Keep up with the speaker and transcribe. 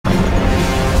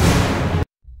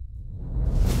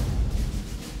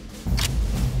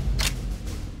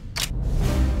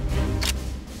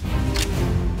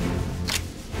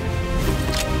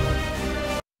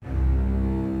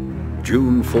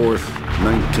June 4th,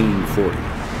 1940.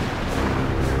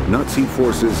 Nazi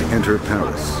forces enter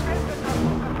Paris.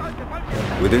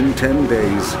 Within 10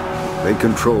 days, they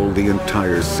control the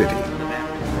entire city.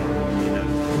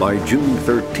 By June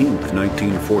 13th,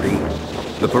 1940,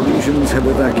 the Parisians have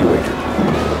evacuated,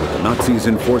 with the Nazis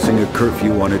enforcing a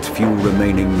curfew on its few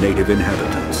remaining native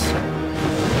inhabitants.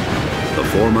 The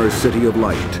former City of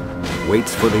Light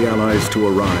waits for the Allies to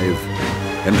arrive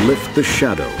and lift the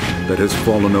shadow that has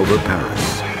fallen over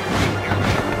Paris.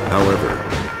 However,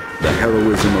 the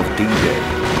heroism of D-Day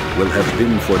will have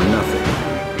been for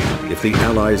nothing if the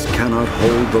Allies cannot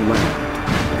hold the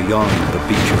land beyond the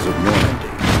beaches of Normandy.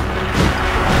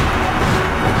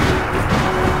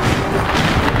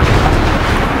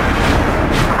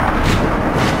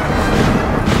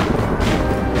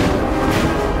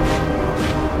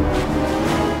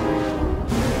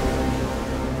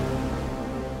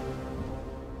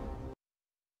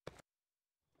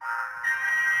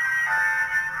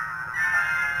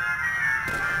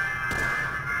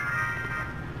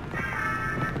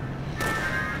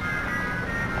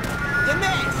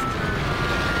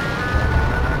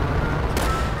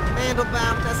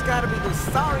 That's gotta be the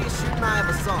sorriest shooting I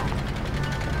ever saw.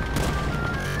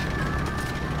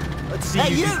 Let's see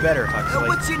you do better, Huxley.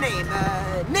 What's your name?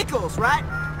 Nichols, right?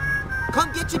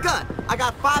 Come get your gun. I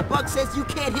got $5 says you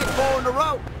can't hit 4 in a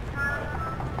row.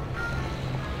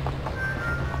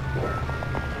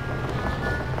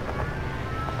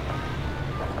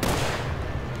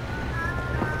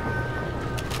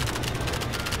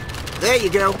 There you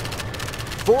go.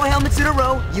 4 helmets in a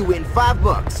row, you win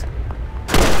 $5.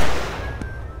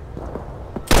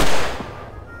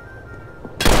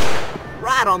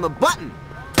 Right on the button.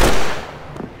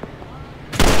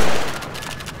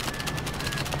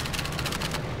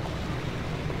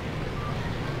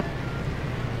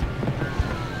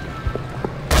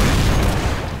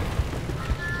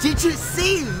 Did you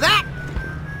see that?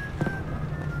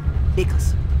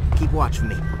 Nicholas, keep watch for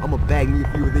me. I'm gonna bag me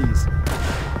a few of these.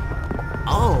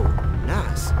 Oh,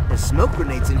 nice. There's smoke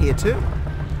grenades in here too.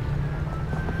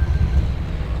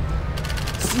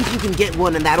 See if you can get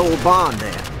one in that old barn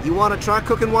there. You wanna try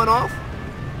cooking one off?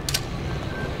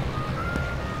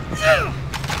 Yeah.